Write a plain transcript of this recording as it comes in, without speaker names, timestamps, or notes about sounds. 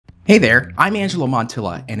Hey there, I'm Angelo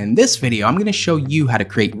Montilla, and in this video I'm going to show you how to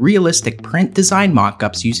create realistic print design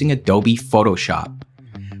mockups using Adobe Photoshop.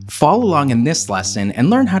 Follow along in this lesson and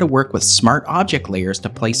learn how to work with smart object layers to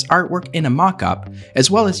place artwork in a mockup, as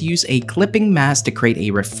well as use a clipping mask to create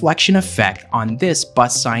a reflection effect on this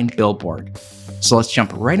bus sign billboard. So let's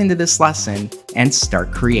jump right into this lesson and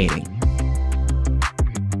start creating.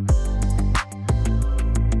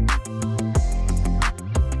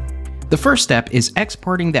 The first step is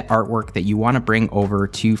exporting the artwork that you want to bring over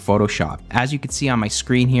to Photoshop. As you can see on my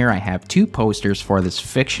screen here, I have two posters for this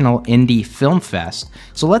fictional indie film fest.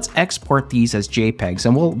 So let's export these as JPEGs,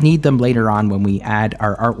 and we'll need them later on when we add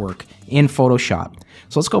our artwork in Photoshop.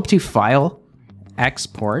 So let's go up to File,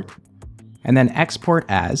 Export, and then Export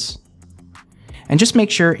As. And just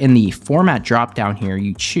make sure in the Format drop-down here,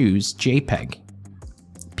 you choose JPEG.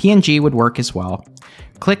 PNG would work as well.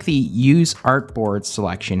 Click the Use Artboard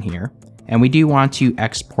selection here, and we do want to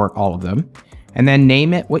export all of them, and then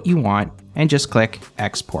name it what you want and just click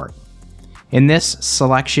Export. In this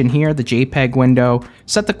selection here, the JPEG window,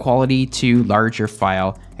 set the quality to larger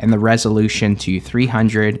file and the resolution to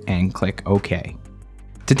 300 and click OK.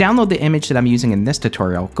 To download the image that I'm using in this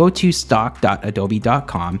tutorial, go to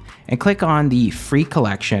stock.adobe.com and click on the free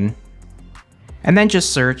collection, and then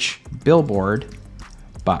just search Billboard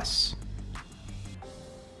Bus.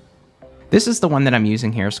 This is the one that I'm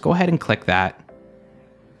using here, so go ahead and click that.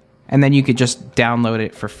 And then you could just download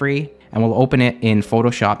it for free, and we'll open it in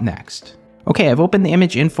Photoshop next. Okay, I've opened the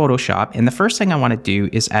image in Photoshop, and the first thing I want to do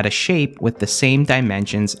is add a shape with the same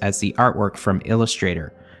dimensions as the artwork from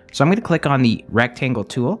Illustrator. So I'm going to click on the rectangle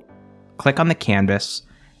tool, click on the canvas,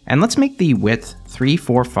 and let's make the width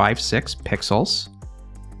 3456 pixels,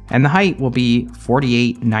 and the height will be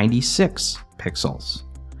 4896 pixels.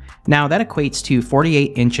 Now that equates to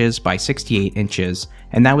 48 inches by 68 inches,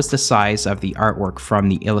 and that was the size of the artwork from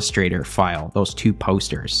the Illustrator file, those two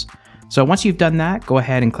posters. So once you've done that, go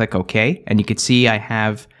ahead and click OK, and you can see I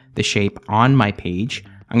have the shape on my page.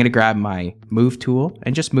 I'm going to grab my Move tool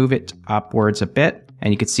and just move it upwards a bit,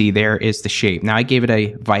 and you can see there is the shape. Now I gave it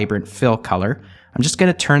a vibrant fill color. I'm just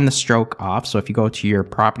going to turn the stroke off, so if you go to your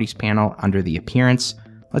Properties panel under the Appearance,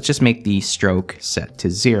 let's just make the stroke set to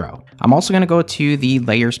 0. I'm also going to go to the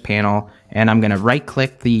Layers panel, and I'm going to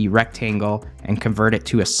right-click the rectangle and convert it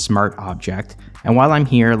to a smart object. And while I'm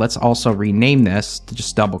here, let's also rename this to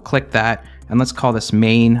just double-click that, and let's call this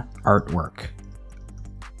Main Artwork.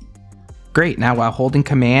 Great, now while holding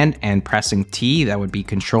Command and pressing T, that would be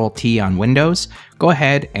Control T on Windows, go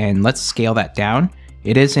ahead and let's scale that down.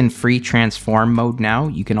 It is in Free Transform mode now.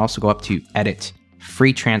 You can also go up to Edit,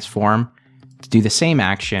 Free Transform, to do the same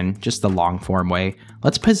action, just the long form way.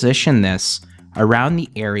 Let's position this around the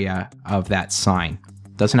area of that sign.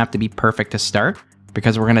 Doesn't have to be perfect to start,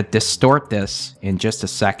 because we're going to distort this in just a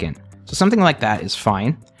second. So something like that is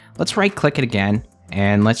fine. Let's right click it again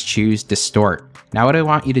and let's choose Distort. Now what I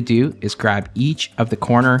want you to do is grab each of the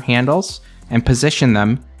corner handles and position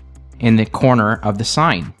them in the corner of the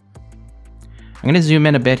sign. I'm going to zoom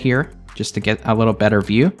in a bit here just to get a little better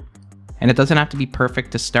view. And it doesn't have to be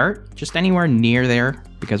perfect to start, just anywhere near there,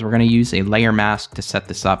 because we're going to use a layer mask to set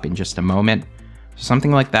this up in just a moment. So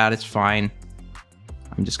something like that is fine.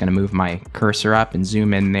 I'm just going to move my cursor up and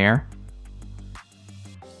zoom in there.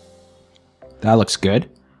 That looks good.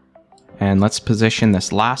 And let's position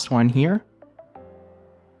this last one here.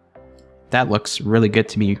 That looks really good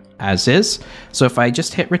to me as is. So if I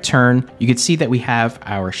just hit return, you can see that we have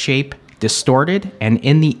our shape distorted and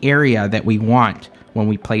in the area that we want when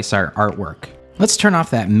we place our artwork. Let's turn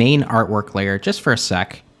off that main artwork layer just for a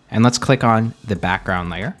sec, and let's click on the background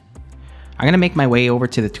layer. I'm going to make my way over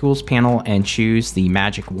to the Tools panel and choose the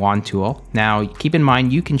Magic Wand tool. Now keep in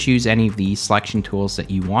mind you can choose any of the selection tools that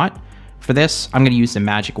you want. For this, I'm going to use the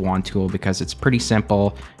Magic Wand tool because it's pretty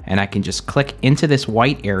simple, and I can just click into this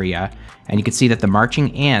white area, and you can see that the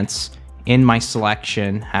marching ants in my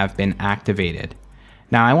selection have been activated.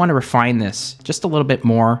 Now I want to refine this just a little bit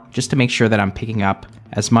more, just to make sure that I'm picking up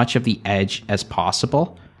as much of the edge as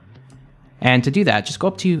possible. And to do that, just go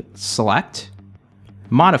up to Select,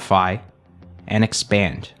 Modify, and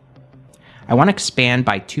Expand. I want to expand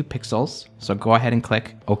by 2 pixels, so go ahead and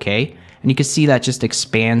click OK. And you can see that just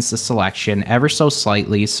expands the selection ever so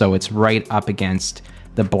slightly, so it's right up against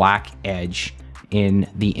the black edge in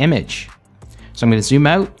the image. So I'm going to zoom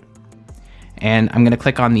out, and I'm going to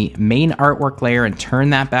click on the main artwork layer and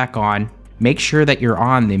turn that back on. Make sure that you're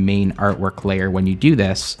on the main artwork layer when you do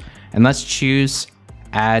this, and let's choose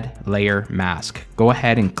Add Layer Mask. Go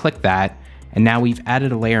ahead and click that, and now we've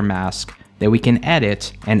added a layer mask that we can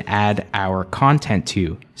edit and add our content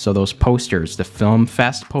to. So those posters, the Film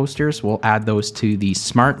Fest posters, we'll add those to the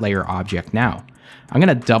Smart Layer object now. I'm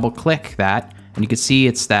gonna double click that, and you can see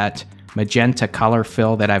it's that magenta color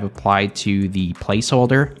fill that I've applied to the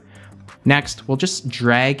placeholder. Next, we'll just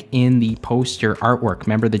drag in the poster artwork.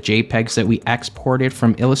 Remember the JPEGs that we exported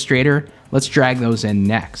from Illustrator? Let's drag those in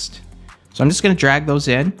next. So I'm just gonna drag those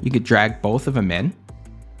in. You could drag both of them in.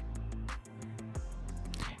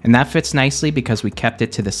 And that fits nicely because we kept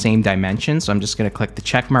it to the same dimension. So I'm just gonna click the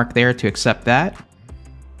check mark there to accept that.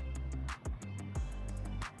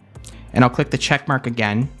 And I'll click the check mark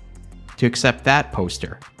again to accept that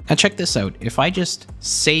poster. Now check this out. If I just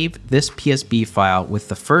save this PSB file with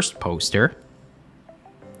the first poster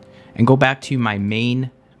and go back to my main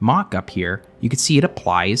mockup here, you can see it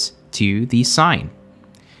applies to the sign.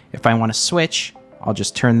 If I want to switch, I'll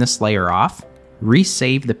just turn this layer off,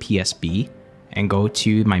 resave the PSB, and go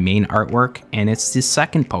to my main artwork, and it's the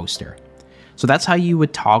second poster. So that's how you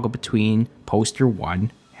would toggle between poster 1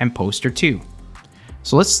 and poster 2.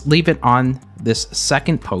 So let's leave it on this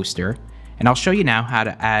second poster, and I'll show you now how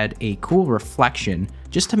to add a cool reflection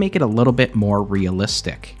just to make it a little bit more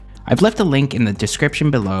realistic. I've left a link in the description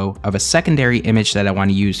below of a secondary image that I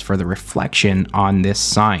want to use for the reflection on this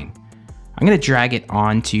sign. I'm going to drag it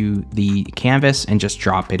onto the canvas and just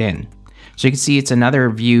drop it in. So you can see it's another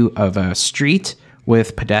view of a street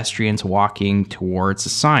with pedestrians walking towards the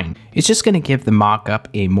sign. It's just going to give the mockup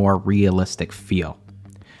a more realistic feel.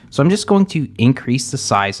 So I'm just going to increase the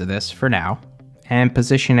size of this for now and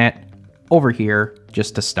position it over here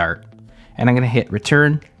just to start. And I'm going to hit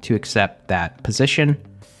return to accept that position.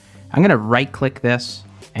 I'm going to right click this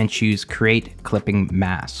and choose create clipping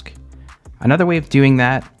mask. Another way of doing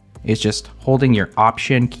that is just holding your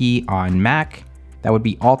option key on Mac. That would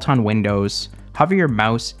be Alt on Windows. Hover your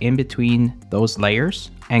mouse in between those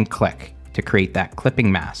layers and click to create that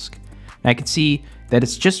clipping mask. Now I can see that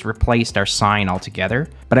it's just replaced our sign altogether,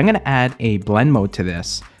 but I'm gonna add a blend mode to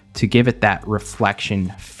this to give it that reflection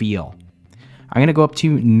feel. I'm gonna go up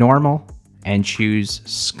to normal and choose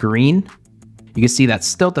screen. You can see that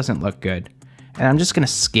still doesn't look good. And I'm just gonna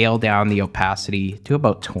scale down the opacity to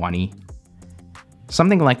about 20.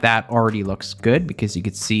 Something like that already looks good because you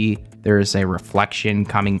can see there's a reflection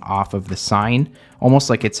coming off of the sign, almost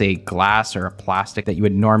like it's a glass or a plastic that you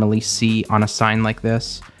would normally see on a sign like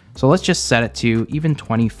this. So let's just set it to even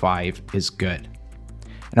 25 is good.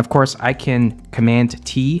 And of course I can Command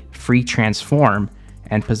T, free transform,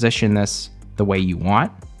 and position this the way you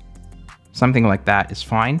want. Something like that is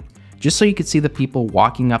fine, just so you can see the people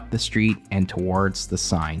walking up the street and towards the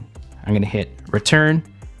sign. I'm gonna hit return,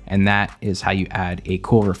 and that is how you add a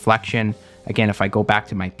cool reflection. Again, if I go back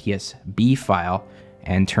to my PSB file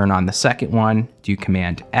and turn on the second one, do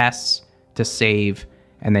Command S to save,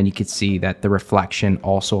 and then you can see that the reflection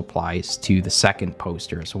also applies to the second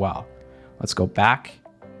poster as well. Let's go back,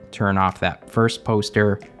 turn off that first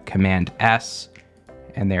poster, Command S,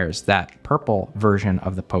 and there's that purple version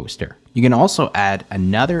of the poster. You can also add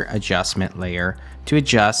another adjustment layer to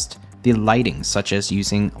adjust the lighting, such as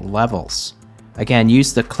using levels. Again,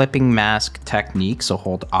 use the clipping mask technique, so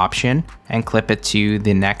hold Option and clip it to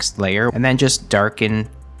the next layer, and then just darken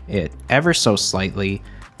it ever so slightly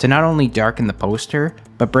to not only darken the poster,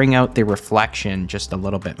 but bring out the reflection just a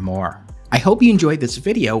little bit more. I hope you enjoyed this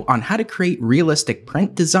video on how to create realistic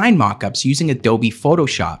print design mockups using Adobe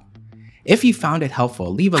Photoshop. If you found it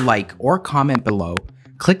helpful, leave a like or comment below.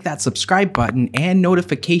 Click that subscribe button and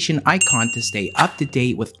notification icon to stay up to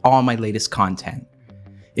date with all my latest content.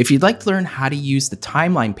 If you'd like to learn how to use the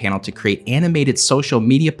timeline panel to create animated social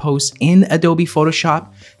media posts in Adobe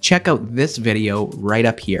Photoshop, check out this video right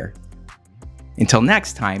up here. Until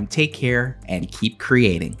next time, take care and keep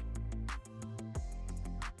creating.